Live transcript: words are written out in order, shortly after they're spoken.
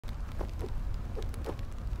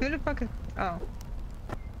Who the fuck is... Oh.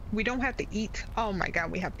 We don't have to eat. Oh my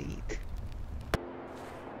god, we have to eat.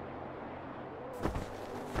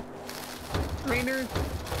 Raiders.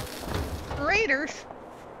 Raiders?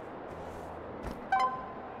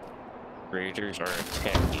 Raiders are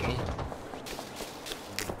attacking.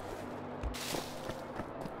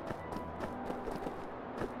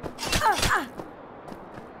 Oh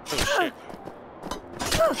shit.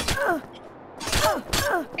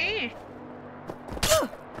 Eh.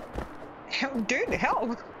 Dude, help.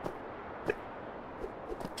 Wait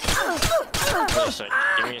a sec.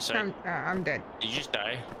 Give me a sec. I'm dead. Did you just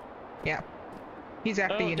die? Yeah. He's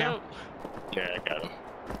after you now. No. Yeah, I got him.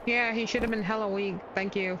 Yeah, he should have been hella weak.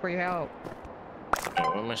 Thank you for your help. Okay,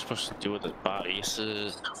 what am I supposed to do with his body? This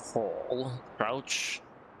is fall. Crouch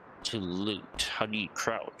to loot. How do you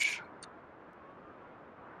crouch?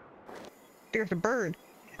 There's a bird.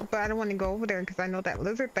 But I don't want to go over there because I know that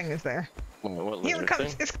lizard thing is there. What Here it lizard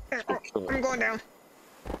comes. thing? I'm going down.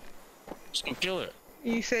 Just gonna kill it.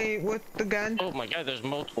 You say with the gun? Oh my god, there's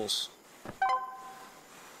multiples.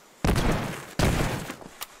 I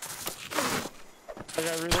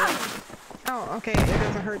got reload. Oh, okay. It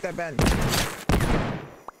doesn't hurt that bad.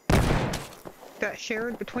 That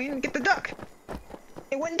shared between. Get the duck.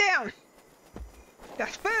 It went down.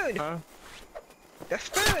 That's food. Huh? That's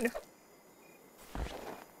food.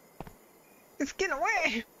 It's getting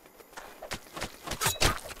away.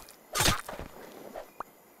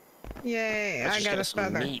 Yay! I got a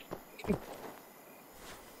feather. Meat.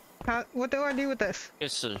 What do I do with this?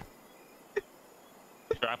 It's a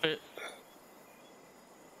drop it.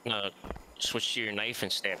 Switch to your knife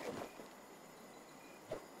and stab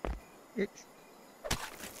it.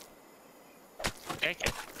 Okay.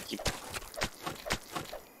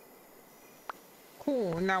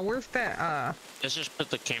 Cool. Now where's that? Let's just put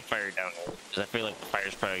the campfire down there, because I feel like the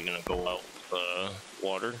fire's probably gonna go out with the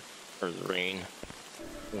water or the rain.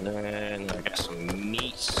 And then I got some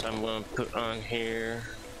meats I'm gonna put on here.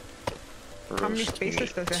 How many Roast spaces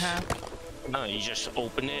meat. does it have? No, you just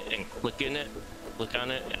open it and click on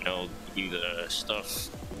it, and it'll give you the stuff.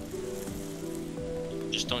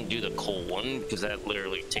 Just don't do the coal one, because that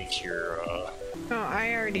literally takes your Oh,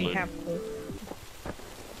 I already loot. have coal.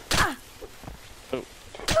 Oh.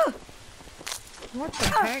 What the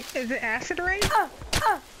heck? Is it acid rain?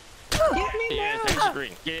 Get me Yeah, down! thanks,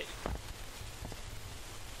 green. Get it.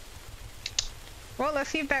 Well, let's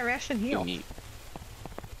see if that ration heals.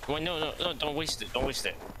 Wait, no, don't waste it. Don't waste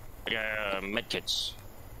it. I got medkits.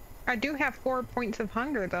 I do have 4 points of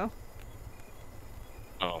hunger, though.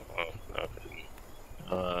 Oh, okay.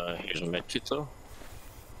 Here's a medkit though.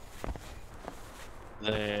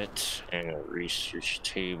 That and a research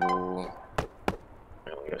table.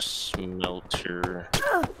 And a smelter.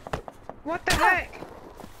 What the heck?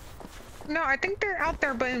 No, I think they're out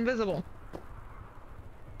there but invisible.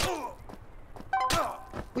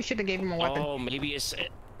 We should have gave him a weapon. Oh, maybe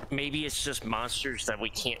it's just monsters that we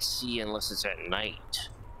can't see unless it's at night.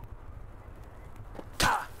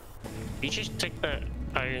 You just take that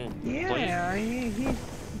iron plate. Yeah, he's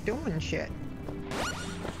doing shit.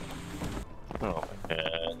 Oh my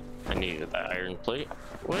god, I needed that iron plate.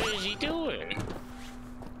 What is he doing?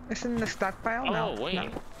 It's in the stockpile? Oh No, wait. no.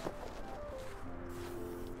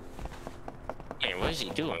 Man, what is he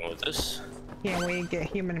doing with this? Can't we get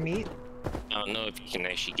human meat? I don't know if you can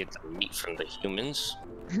actually get the meat from the humans.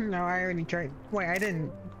 No, I already tried. Wait, I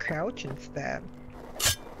didn't crouch and stab.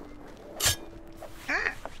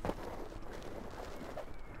 Ah!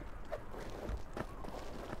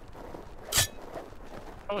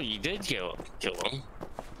 Oh, you did kill him.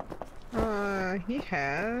 He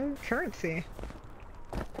has currency.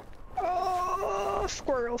 Oh,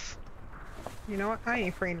 squirrels. You know what? I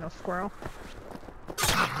ain't afraid of no squirrel.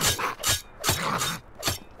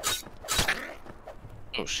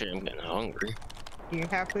 Oh shit, I'm getting hungry. Do you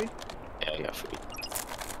have food? Yeah, I got food.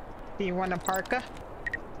 Do you want a parka?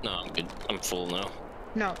 No, I'm good. I'm full now.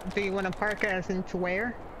 No, do you want a parka as in to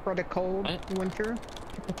wear for the cold What? winter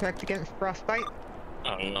to protect against frostbite?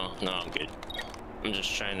 Oh no, I'm good. I'm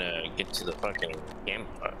just trying to get to the fucking camp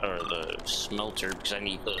or the smelter because I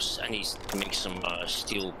need those. I need to make some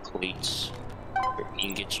steel plates or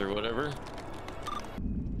ingots or whatever.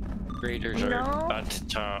 Raiders are about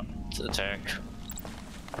to attack.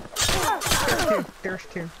 There's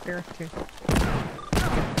two.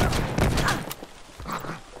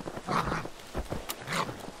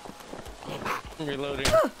 I'm reloading.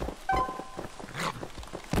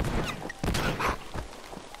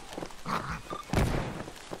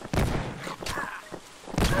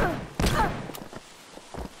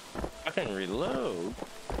 I can reload.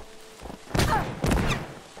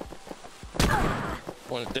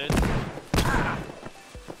 One's dead. Got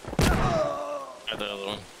the other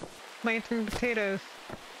one. Planting potatoes.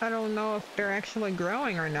 I don't know if they're actually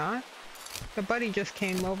growing or not. The buddy just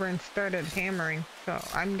came over and started hammering, so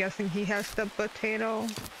I'm guessing he has the potato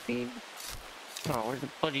seed. Oh, where's the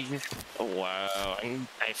buddy just... Oh, wow.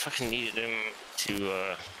 I fucking needed him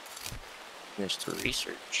to, finish the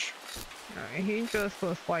research. He just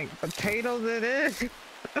was like, potatoes it is.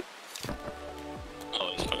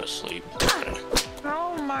 Oh, he's gonna sleep. Okay.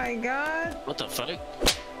 Oh my god. What the fuck?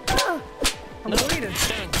 I'm bleeding.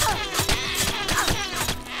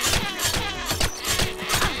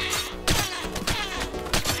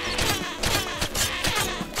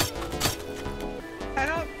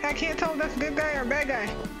 I can't tell if that's a good guy or a bad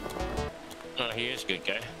guy. Oh, he is a good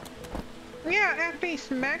guy. Yeah, after he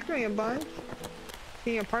smacked me a bunch. Is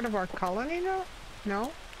he a part of our colony now?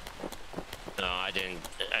 No? No, I didn't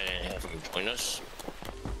have him join us.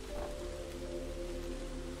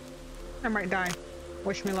 I might die.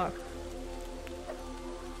 Wish me luck.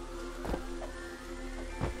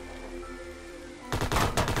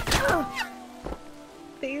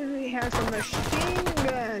 Daisy has a machine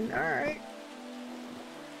gun. Alright.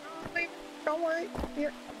 Don't worry.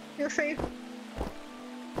 You're safe.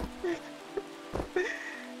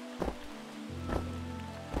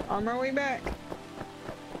 On my way back.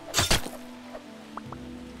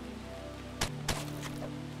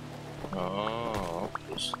 Oh,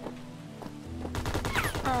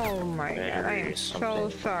 oh my god, I am so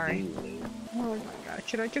sorry. Oh my god,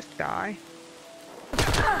 should I just die?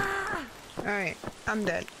 Alright, I'm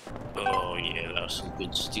dead. Oh yeah, that was some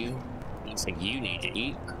good stew. You think you need to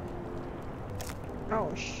eat?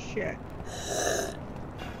 Oh shit.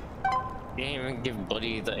 You didn't even give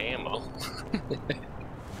Buddy the ammo.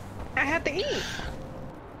 I had to eat.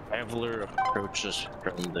 Traveler approaches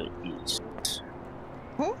from the east.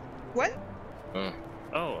 Who? What?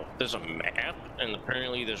 Oh, there's a map, and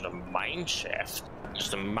apparently there's a mine shaft.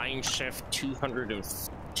 There's a mine shaft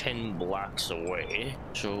 210 blocks away.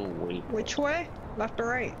 So wait. Which way? Left or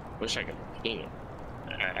right? Wish I could ping it.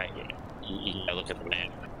 You gotta look at the map.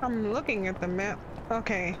 I'm looking at the map.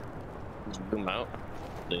 Okay. Zoom out,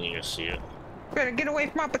 then you can see it. Better get away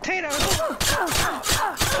from my potatoes.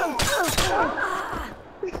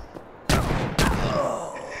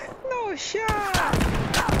 No shot.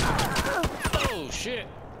 Oh shit.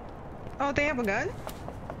 Oh, they have a gun?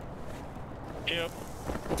 Yep.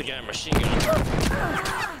 They got a machine gun.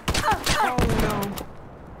 Oh no.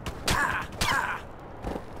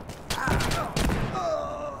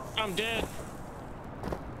 I'm dead.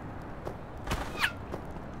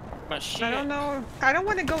 My shit. I don't know. I don't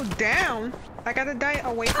want to go down. I gotta die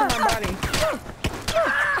away from my body.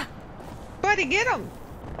 Buddy, get him!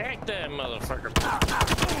 Heck that motherfucker.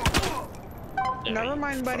 Never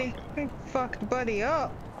mind, buddy. I fucked Buddy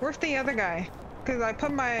up. Where's the other guy? Because I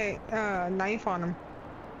put my knife on him.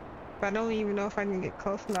 But I don't even know if I can get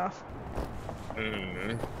close enough.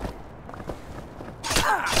 Mm-hmm.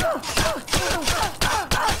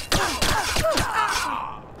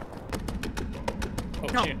 Oh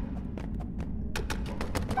No. shit.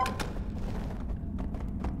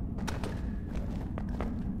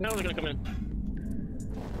 No, they're gonna come in.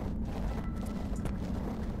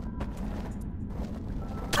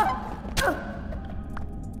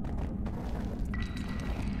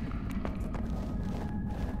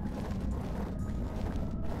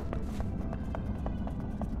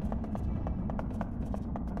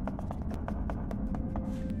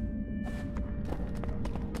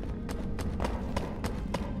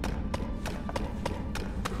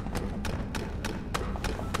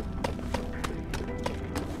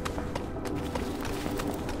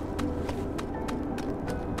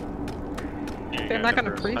 They're not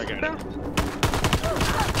gonna freeze I got though? it.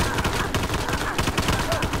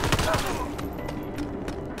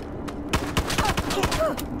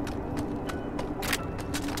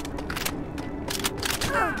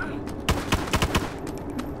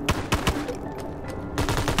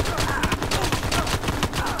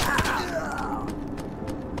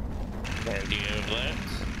 And do you have that?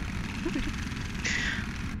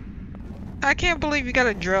 I can't believe you got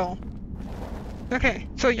a drill. Okay,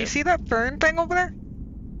 so you see that fern thing over there?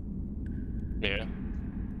 Yeah.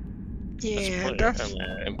 Yeah, that's that's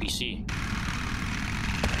NPC.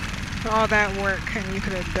 all that work, and you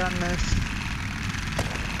could have done this.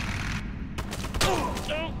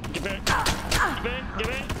 Oh, get back! Get back! Get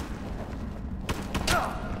back!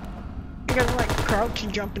 You gotta like crouch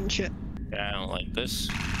and jump and shit. Yeah, I don't like this.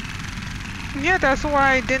 Yeah, that's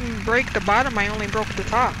why I didn't break the bottom, I only broke the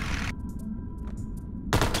top.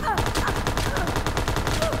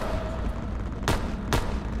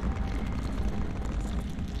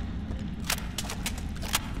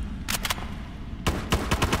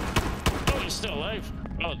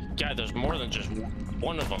 Oh god, there's more than just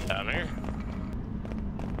one of them down there.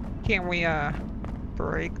 Can we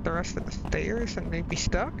break the rest of the stairs and maybe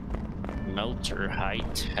stuck? Melter high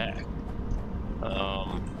tech.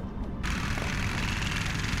 I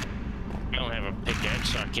don't have a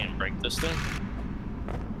pickaxe, so I can't break this thing.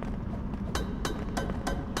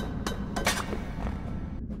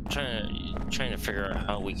 Trying to figure out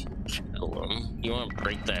how we can kill them. You want to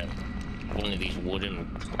break that one of these wooden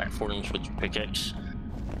platforms with your pickaxe?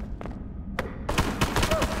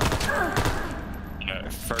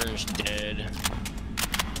 Fern's dead.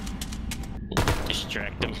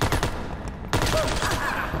 Distract him.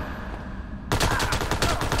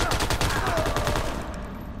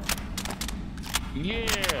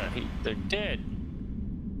 Yeah, they're dead.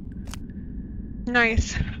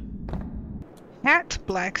 Nice. Hat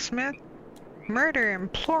blacksmith. Murder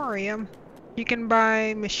emporium. You can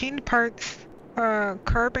buy machine parts,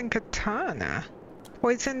 carbon katana,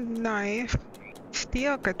 poison knife,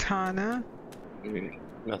 steel katana.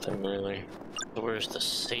 Nothing really. So where's the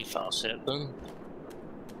safe house at then?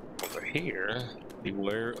 Over here.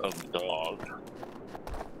 Beware of dog.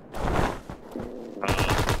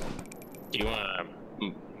 Do you want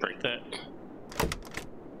to break that?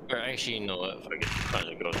 Or actually, you know what? If I get might as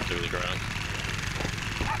well go through the ground.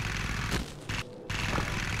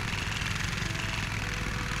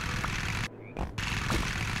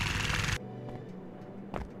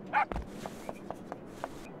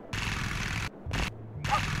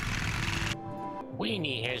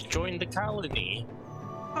 Weenie has joined the colony.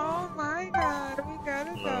 Oh my god, we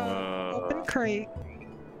gotta go. Open crate.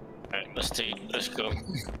 Alright, let's go.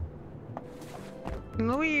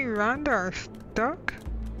 Louis and Rhonda are stuck?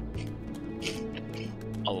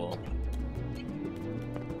 Oh well.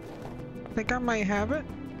 Think I might have it.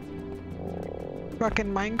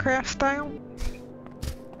 Fucking Minecraft style?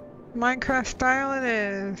 Minecraft style it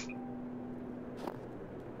is.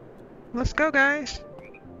 Let's go, guys.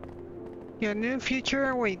 Your new future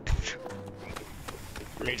awaits.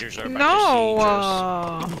 Rangers are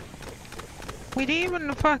about to siege us. We didn't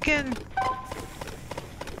even fucking...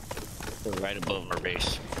 We're right above our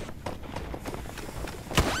base.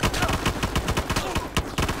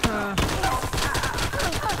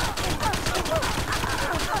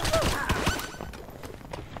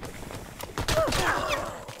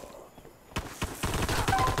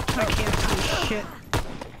 I can't see shit.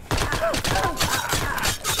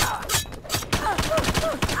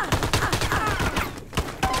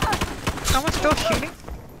 Someone's still shooting?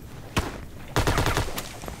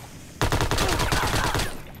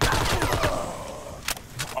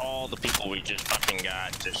 All the people we just fucking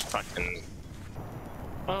got just fucking...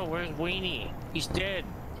 Oh, where's Weenie? He's dead.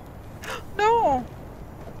 No!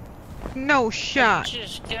 No shot. I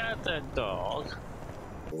just got the dog.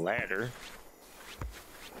 Ladder.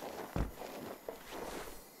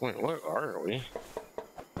 Wait, where are we?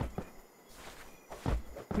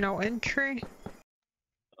 No entry?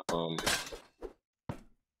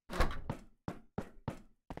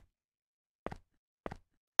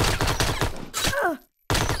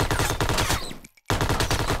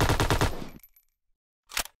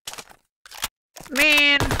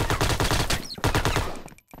 Man!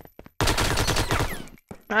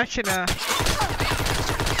 I should've...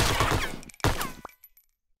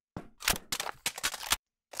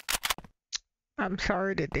 I'm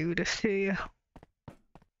sorry to do this to you.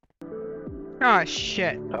 Oh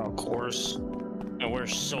shit. Of course. And we're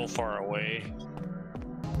so far away.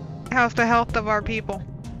 How's the health of our people?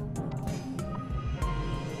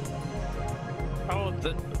 Oh,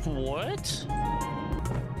 what?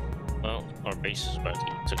 Well, our base is about to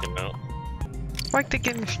get taken out. It's like they're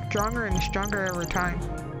getting stronger and stronger every time.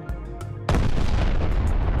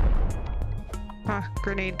 Huh,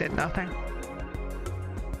 grenade did nothing.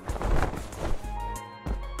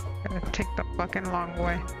 Gotta take the fucking long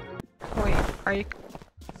way. Wait,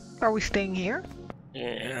 are we staying here?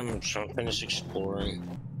 Yeah, I'm finished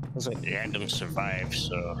exploring. Looks like the Adam survived,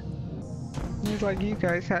 so... It's like you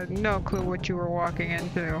guys had no clue what you were walking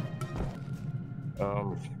into.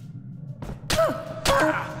 Oh.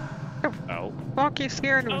 Fuck, you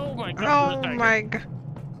scared me. Oh my god. Oh my god.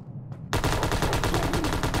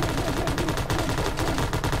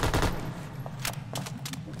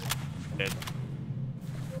 Dead.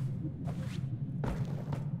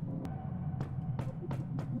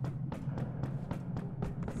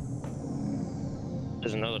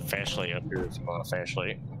 There's another flashlight up here if you want a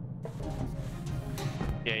flashlight.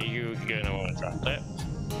 Yeah, you're gonna want to drop that.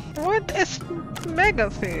 What is mega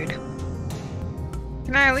food?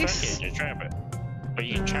 Can I at least... You trap it. But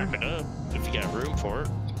you can chop it up if you got room for it.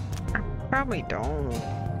 I probably don't.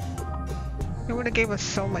 It would have gave us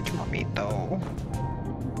so much money though.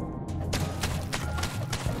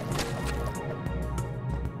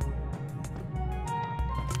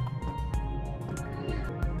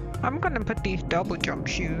 I'm gonna put these double jump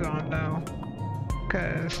shoes on though,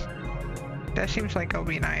 cause that seems like it'll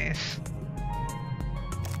be nice.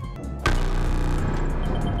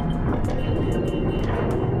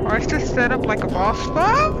 Or is this set up like a boss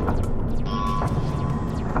fight?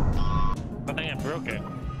 I think I broke it.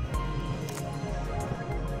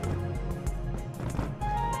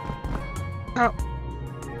 Oh,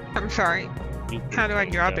 I'm sorry. How do I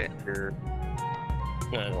drop it? No,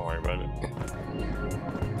 don't worry about it.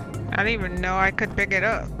 I didn't even know I could pick it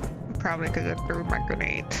up. Probably because I threw my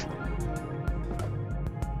grenades.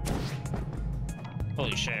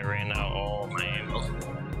 Holy shit, I ran out all my ammo.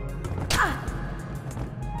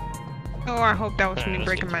 Oh, I hope that was Alright, me let's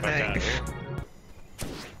breaking get my the fuck out legs. of here.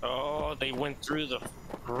 Oh, they went through the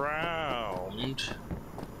ground.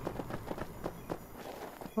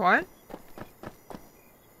 What?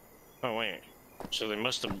 Oh, wait. So they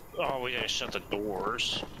must have... Oh, we gotta shut the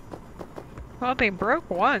doors. Well, they broke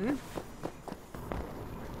one.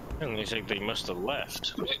 And they think they must have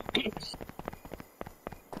left.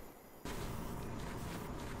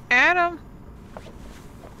 Adam!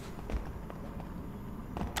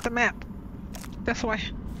 The map. This way.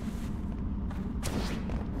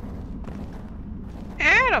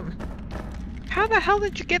 Adam! How the hell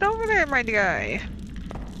did you get over there, my guy?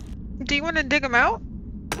 Do you want to dig him out?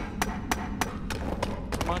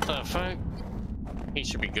 What the fuck? He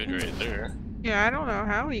should be good right there. Yeah, I don't know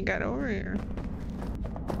how he got over here.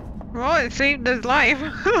 Well, it saved his life.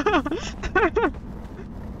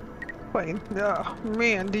 Wait, oh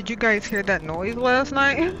man, did you guys hear that noise last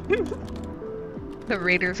night? The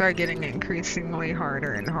raiders are getting increasingly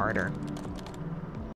harder and harder.